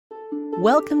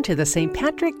Welcome to the St.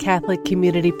 Patrick Catholic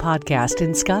Community Podcast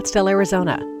in Scottsdale,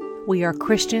 Arizona. We are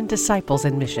Christian disciples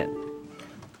in mission.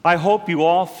 I hope you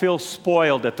all feel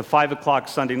spoiled at the 5 o'clock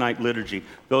Sunday night liturgy,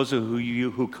 those of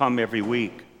you who come every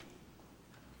week.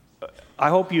 I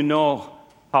hope you know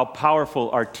how powerful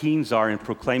our teens are in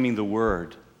proclaiming the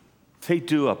word. They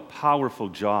do a powerful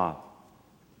job.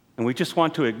 And we just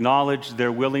want to acknowledge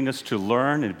their willingness to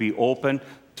learn and be open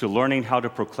to learning how to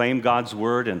proclaim God's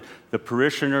word, and the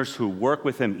parishioners who work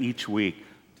with them each week.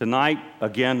 Tonight,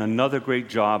 again, another great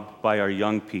job by our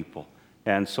young people.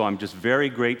 And so I'm just very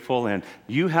grateful, and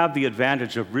you have the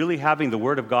advantage of really having the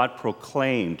word of God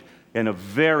proclaimed in a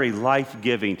very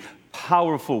life-giving,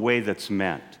 powerful way that's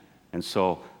meant. And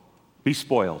so be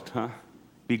spoiled,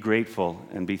 Be grateful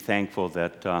and be thankful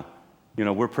that,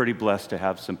 we're pretty blessed to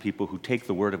have some people who take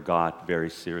the word of God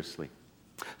very seriously.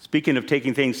 Speaking of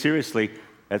taking things seriously,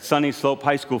 at Sunny Slope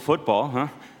High School football,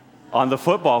 on the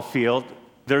football field,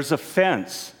 there's a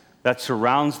fence that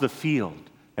surrounds the field.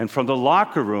 And from the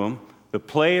locker room, the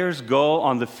players go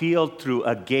on the field through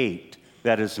a gate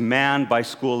that is manned by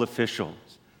school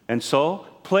officials. And so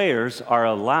players are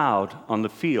allowed on the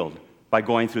field by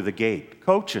going through the gate.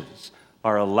 Coaches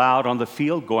are allowed on the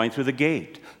field going through the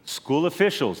gate. School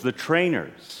officials, the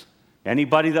trainers,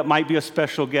 anybody that might be a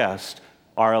special guest,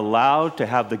 are allowed to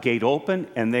have the gate open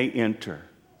and they enter.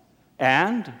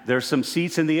 And there's some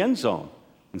seats in the end zone.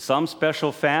 And some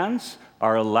special fans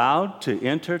are allowed to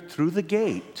enter through the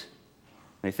gate.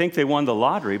 They think they won the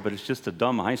lottery, but it's just a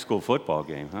dumb high school football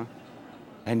game,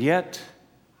 And yet,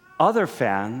 other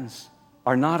fans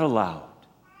are not allowed.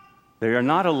 They are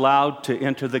not allowed to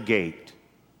enter the gate.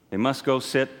 They must go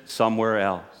sit somewhere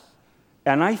else.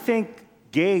 And I think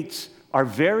gates are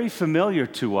very familiar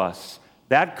to us.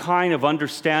 That kind of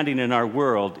understanding in our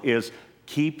world is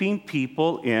keeping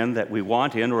people in that we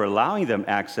want in, or allowing them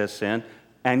access in,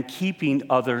 and keeping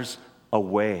others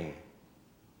away.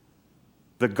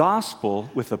 The gospel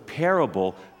with a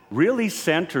parable really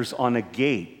centers on a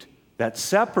gate that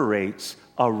separates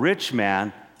a rich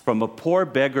man from a poor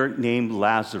beggar named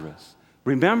Lazarus.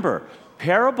 Remember,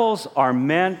 parables are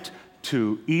meant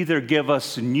to either give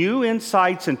us new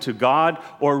insights into God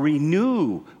or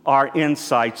renew our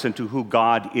insights into who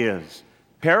God is.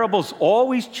 Parables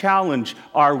always challenge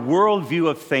our worldview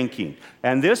of thinking,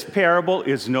 and this parable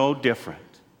is no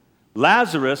different.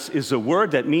 Lazarus is a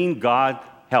word that means God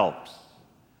helps,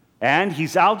 and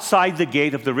he's outside the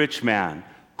gate of the rich man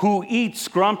who eats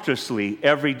scrumptiously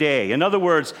every day. In other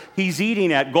words, he's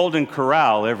eating at Golden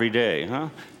Corral every day.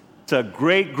 It's a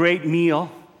great, great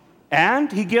meal,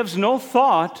 and he gives no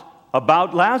thought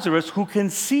about Lazarus, who can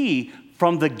see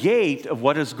from the gate of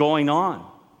what is going on.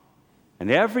 And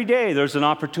every day there's an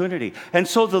opportunity. And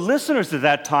so the listeners at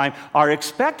that time are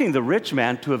expecting the rich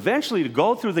man to eventually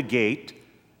go through the gate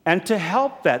and to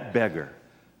help that beggar.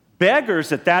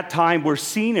 Beggars at that time were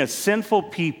seen as sinful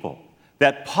people,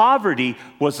 that poverty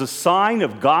was a sign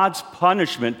of God's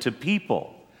punishment to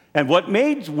people. And what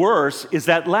made worse is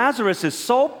that Lazarus is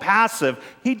so passive,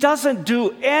 he doesn't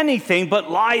do anything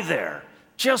but lie there,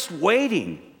 just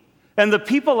waiting. And the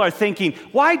people are thinking,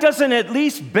 why doesn't at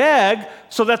least beg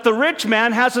so that the rich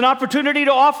man has an opportunity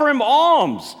to offer him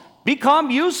alms, become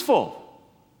useful?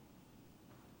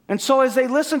 And so as they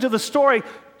listen to the story,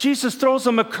 Jesus throws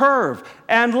them a curve,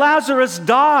 and Lazarus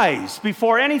dies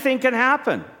before anything can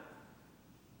happen.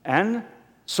 And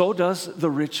so does the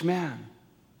rich man.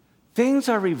 Things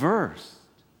are reversed.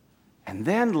 And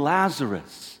then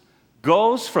Lazarus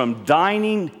goes from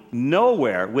dining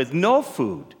nowhere with no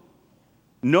food,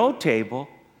 no table,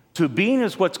 to being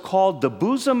as what's called the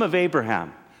bosom of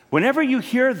Abraham. Whenever you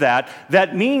hear that,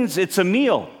 that means it's a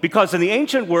meal, because in the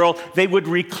ancient world, they would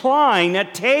recline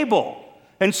at table.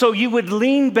 And so you would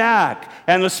lean back,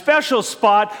 and the special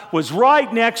spot was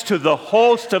right next to the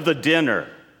host of the dinner.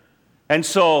 And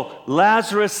so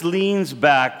Lazarus leans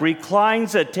back,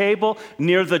 reclines at table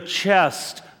near the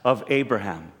chest of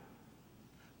Abraham.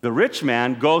 The rich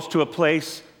man goes to a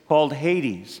place called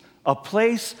Hades, a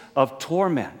place of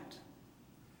torment.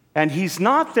 And he's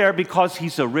not there because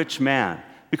he's a rich man,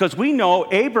 because we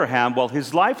know Abraham, well,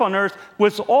 his life on earth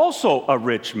was also a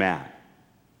rich man.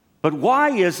 But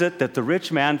why is it that the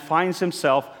rich man finds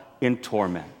himself in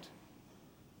torment?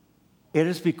 It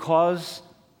is because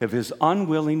of his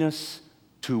unwillingness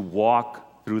to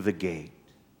walk through the gate.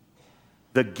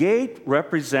 The gate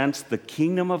represents the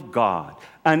kingdom of God,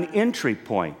 an entry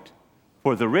point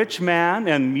for the rich man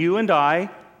and you and I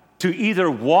to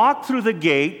either walk through the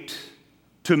gate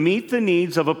to meet the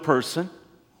needs of a person,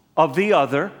 of the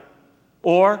other,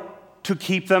 or to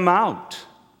keep them out.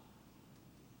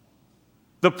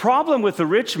 The problem with the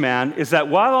rich man is that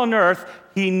while on earth,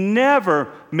 he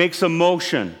never makes a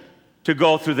motion to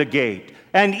go through the gate.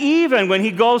 And even when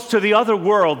he goes to the other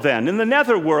world then, in the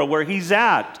netherworld where he's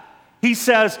at, he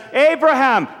says,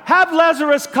 Abraham, have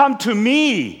Lazarus come to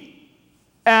me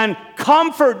and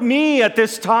comfort me at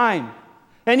this time.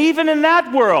 And even in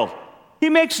that world, he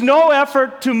makes no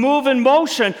effort to move in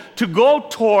motion to go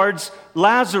towards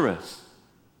Lazarus.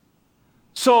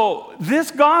 So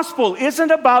this gospel isn't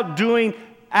about doing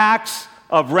acts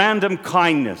of random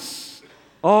kindness.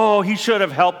 Oh, he should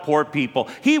have helped poor people.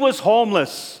 He was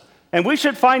homeless, and we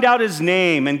should find out his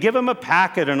name and give him a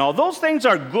packet and all. Those things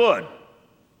are good.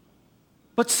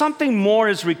 But something more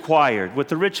is required. What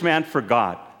the rich man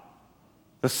forgot: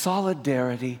 the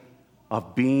solidarity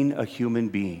of being a human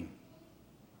being.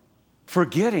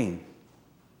 Forgetting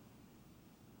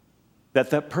that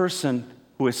that person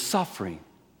who is suffering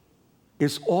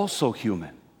is also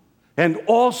human and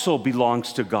also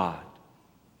belongs to God.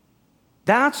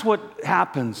 That's what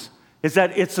happens, is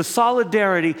that it's a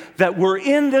solidarity that we're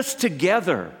in this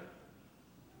together.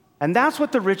 And that's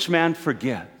what the rich man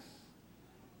forgets.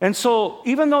 And so,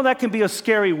 even though that can be a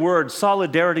scary word,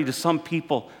 solidarity to some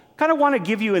people, I kind of want to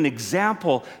give you an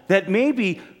example that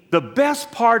maybe the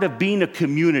best part of being a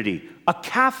community, a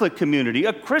Catholic community,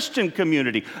 a Christian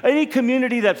community, any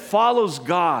community that follows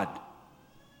God,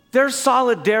 there's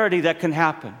solidarity that can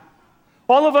happen.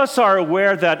 All of us are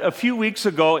aware that a few weeks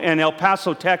ago in El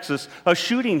Paso, Texas, a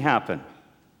shooting happened.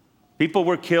 People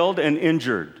were killed and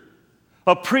injured.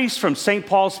 A priest from St.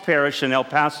 Paul's Parish in El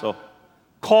Paso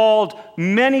called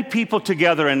many people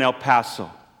together in El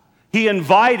Paso. He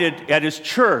invited at his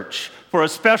church for a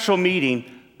special meeting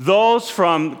those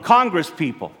from Congress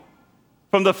people,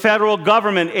 from the federal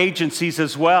government agencies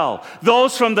as well,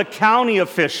 those from the county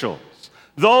officials,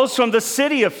 those from the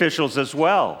city officials as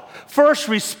well, first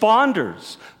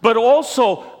responders, but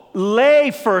also lay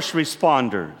first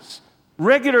responders,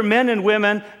 regular men and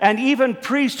women, and even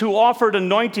priests who offered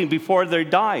anointing before they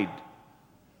died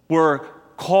were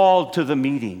called to the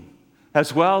meeting,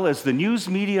 as well as the news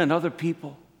media and other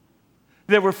people.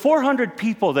 There were 400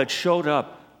 people that showed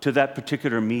up to that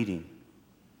particular meeting.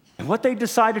 And what they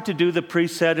decided to do, the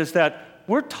priest said, is that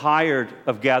we're tired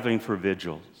of gathering for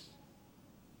vigils.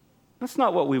 That's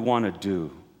not what we want to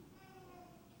do.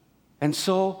 And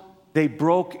so they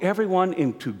broke everyone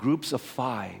into groups of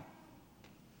 5.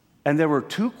 And there were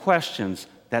 2 questions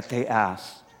that they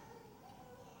asked.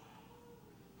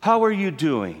 How are you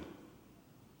doing?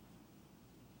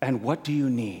 And what do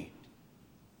you need?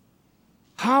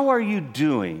 How are you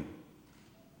doing?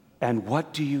 And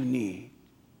what do you need?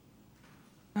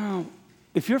 Now,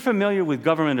 if you're familiar with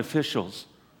government officials,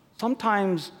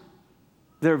 sometimes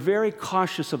they're very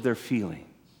cautious of their feelings,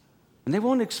 and they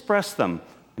won't express them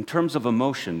in terms of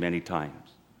emotion many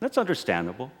times. That's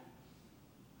understandable.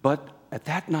 But at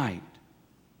that night,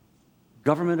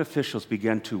 government officials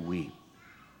began to weep.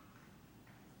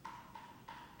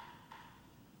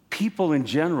 People in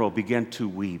general began to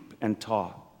weep and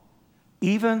talk.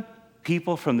 Even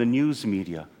people from the news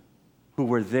media who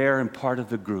were there and part of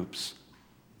the groups,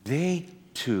 they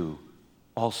too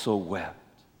also wept.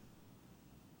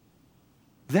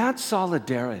 That's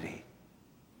solidarity.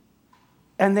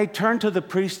 And they turned to the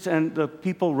priest and the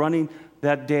people running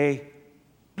that day.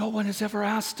 No one has ever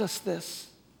asked us this.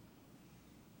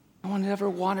 No one ever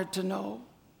wanted to know.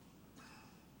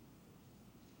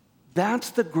 That's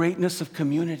the greatness of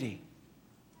community.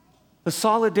 The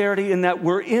solidarity in that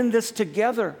we're in this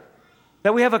together.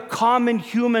 That we have a common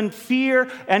human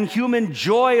fear and human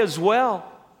joy as well.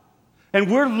 And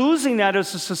we're losing that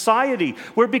as a society.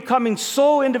 We're becoming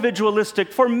so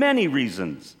individualistic for many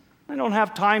reasons. I don't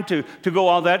have time to go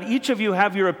all that. Each of you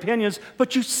have your opinions,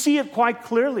 but you see it quite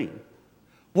clearly.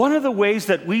 One of the ways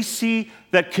that we see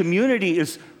that community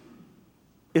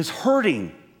is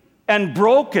hurting and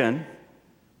broken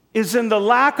is in the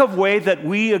lack of way that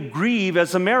we grieve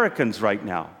as Americans right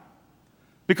now.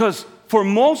 Because for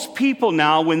most people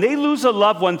now, when they lose a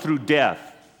loved one through death,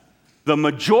 the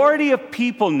majority of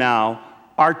people now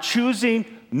are choosing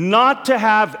not to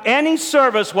have any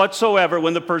service whatsoever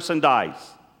when the person dies.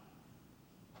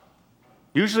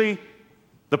 Usually,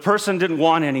 the person didn't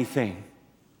want anything,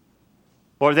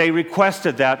 or they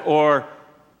requested that, or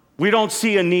we don't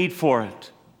see a need for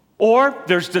it. Or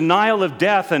there's denial of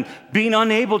death and being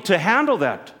unable to handle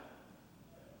that.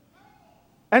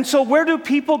 And so where do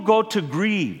people go to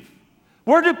grieve?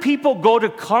 Where do people go to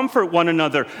comfort one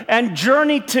another and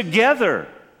journey together?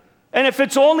 And if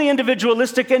it's only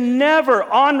individualistic and never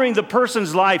honoring the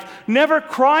person's life, never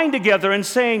crying together and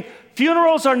saying,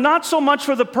 funerals are not so much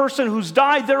for the person who's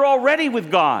died, they're already with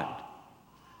God.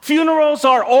 Funerals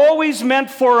are always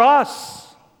meant for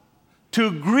us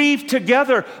to grieve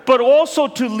together, but also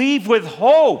to leave with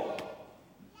hope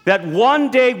that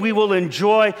one day we will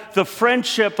enjoy the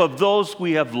friendship of those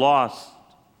we have lost.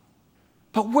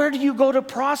 But where do you go to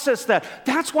process that?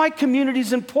 That's why community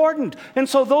is important. And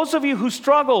so those of you who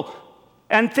struggle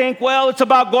and think, well, it's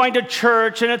about going to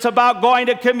church and it's about going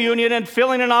to communion and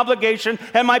filling an obligation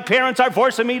and my parents are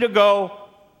forcing me to go.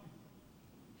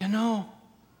 You know,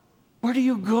 where do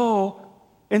you go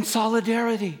in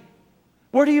solidarity?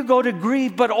 Where do you go to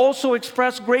grieve but also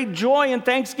express great joy and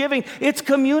thanksgiving? It's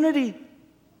community.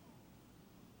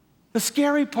 The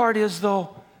scary part is,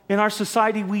 though, in our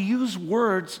society, we use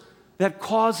words that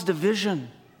cause division.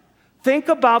 Think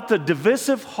about the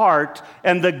divisive heart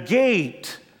and the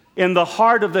gate in the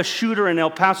heart of the shooter in El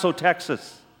Paso,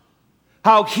 Texas.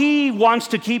 How he wants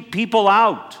to keep people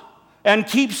out and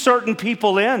keep certain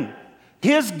people in.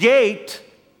 His gate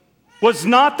was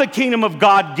not the kingdom of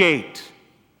God gate.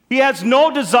 He has no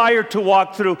desire to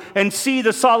walk through and see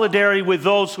the solidarity with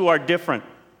those who are different.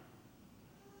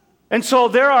 And so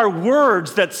there are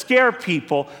words that scare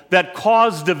people that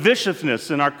cause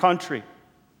divisiveness in our country.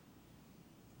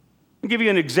 I'll give you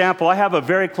an example. I have a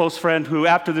very close friend who,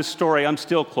 after this story, I'm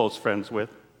still close friends with.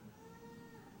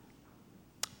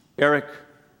 Eric,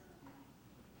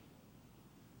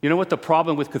 you know what the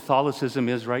problem with Catholicism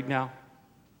is right now?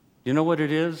 You know what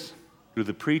it is? Through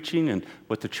the preaching and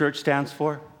what the church stands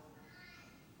for?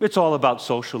 It's all about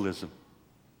socialism.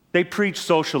 They preach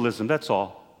socialism, that's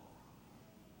all.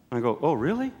 I go, oh,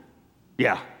 really?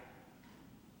 Yeah.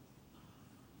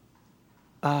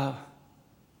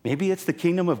 Maybe it's the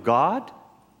kingdom of God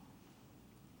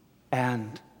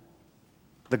and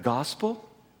the gospel?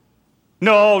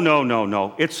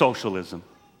 No. It's socialism.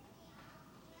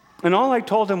 And all I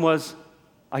told him was,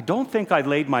 I don't think I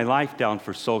laid my life down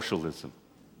for socialism.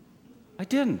 I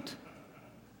didn't.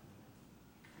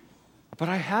 But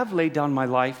I have laid down my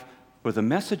life for the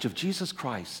message of Jesus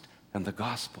Christ and the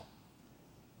gospel.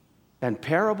 And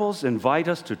parables invite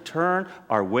us to turn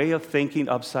our way of thinking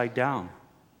upside down.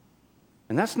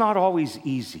 And that's not always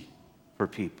easy for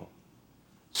people.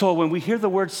 So when we hear the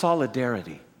word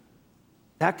solidarity,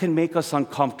 that can make us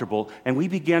uncomfortable, and we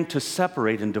begin to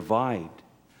separate and divide.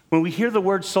 When we hear the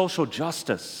word social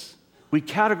justice, we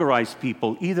categorize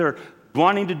people either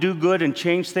wanting to do good and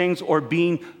change things or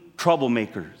being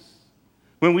troublemakers.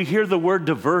 When we hear the word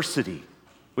diversity,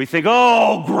 we think,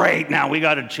 oh, great, now we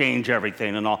got to change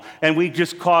everything and all. And we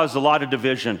just cause a lot of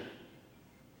division.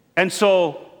 And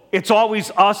so it's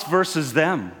always us versus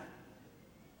them.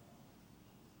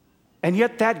 And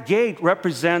yet that gate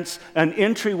represents an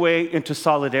entryway into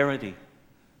solidarity.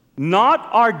 Not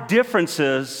our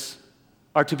differences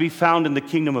are to be found in the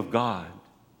kingdom of God,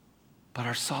 but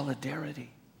our solidarity.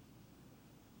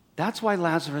 That's why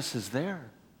Lazarus is there.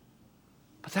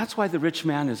 But that's why the rich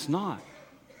man is not.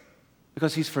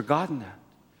 Because he's forgotten that.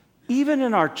 Even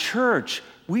in our church,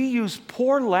 we use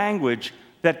poor language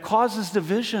that causes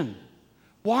division.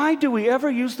 Why do we ever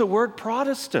use the word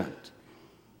Protestant?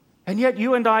 And yet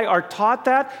you and I are taught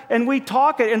that, and we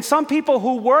talk it. And some people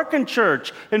who work in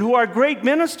church and who are great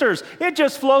ministers, it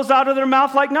just flows out of their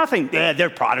mouth like nothing. Yeah, they're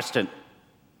Protestant.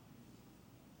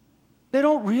 They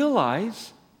don't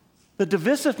realize the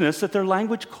divisiveness that their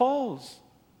language calls.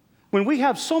 When we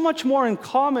have so much more in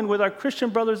common with our Christian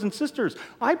brothers and sisters.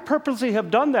 I purposely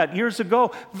have done that years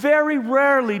ago. Very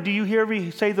rarely do you hear me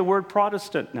say the word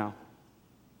Protestant now.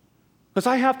 Because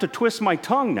I have to twist my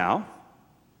tongue now,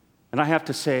 and I have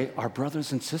to say our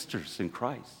brothers and sisters in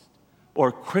Christ,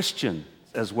 or Christians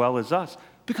as well as us,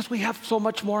 because we have so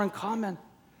much more in common.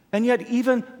 And yet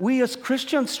even we as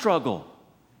Christians struggle.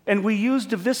 And we use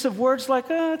divisive words like,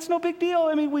 it's no big deal.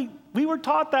 I mean, we were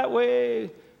taught that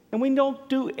way. And we don't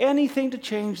do anything to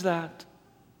change that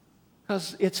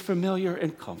because it's familiar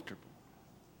and comfortable.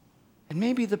 And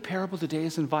maybe the parable today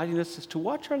is inviting us to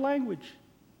watch our language,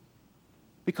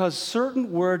 because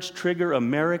certain words trigger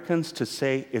Americans to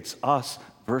say it's us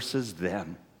versus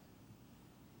them.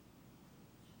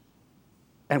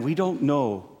 And we don't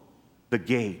know the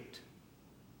gate.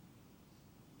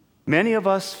 Many of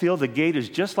us feel the gate is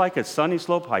just like at Sunny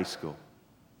Slope High School,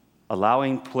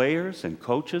 allowing players and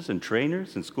coaches and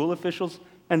trainers and school officials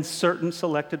and certain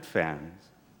selected fans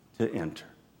to enter.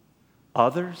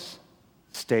 Others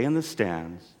stay in the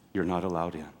stands. You're not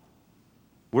allowed in.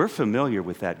 We're familiar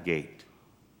with that gate.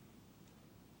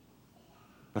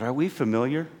 But are we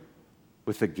familiar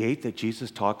with the gate that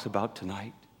Jesus talks about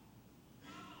tonight?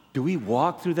 Do we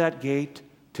walk through that gate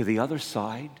to the other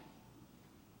side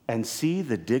and see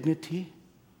the dignity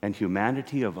and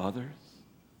humanity of others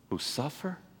who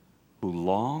suffer, who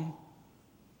long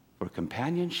for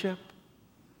companionship,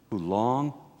 who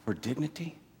long for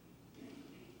dignity.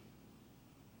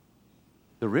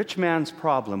 The rich man's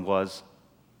problem was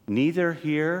neither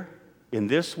here in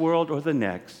this world or the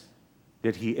next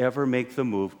did he ever make the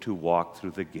move to walk through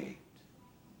the gate.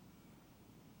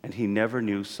 And he never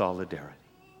knew solidarity.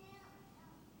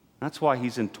 That's why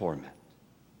he's in torment.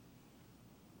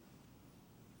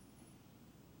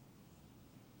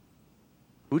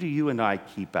 Who do you and I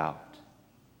keep out?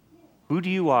 Who do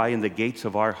you and I in the gates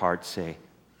of our hearts say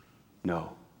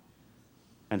no?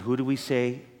 And who do we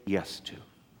say yes to?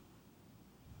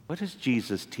 What is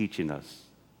Jesus teaching us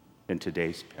in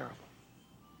today's parable?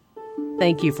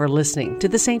 Thank you for listening to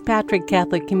the St. Patrick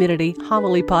Catholic Community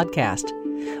Homily Podcast.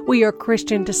 We are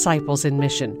Christian disciples in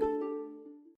mission,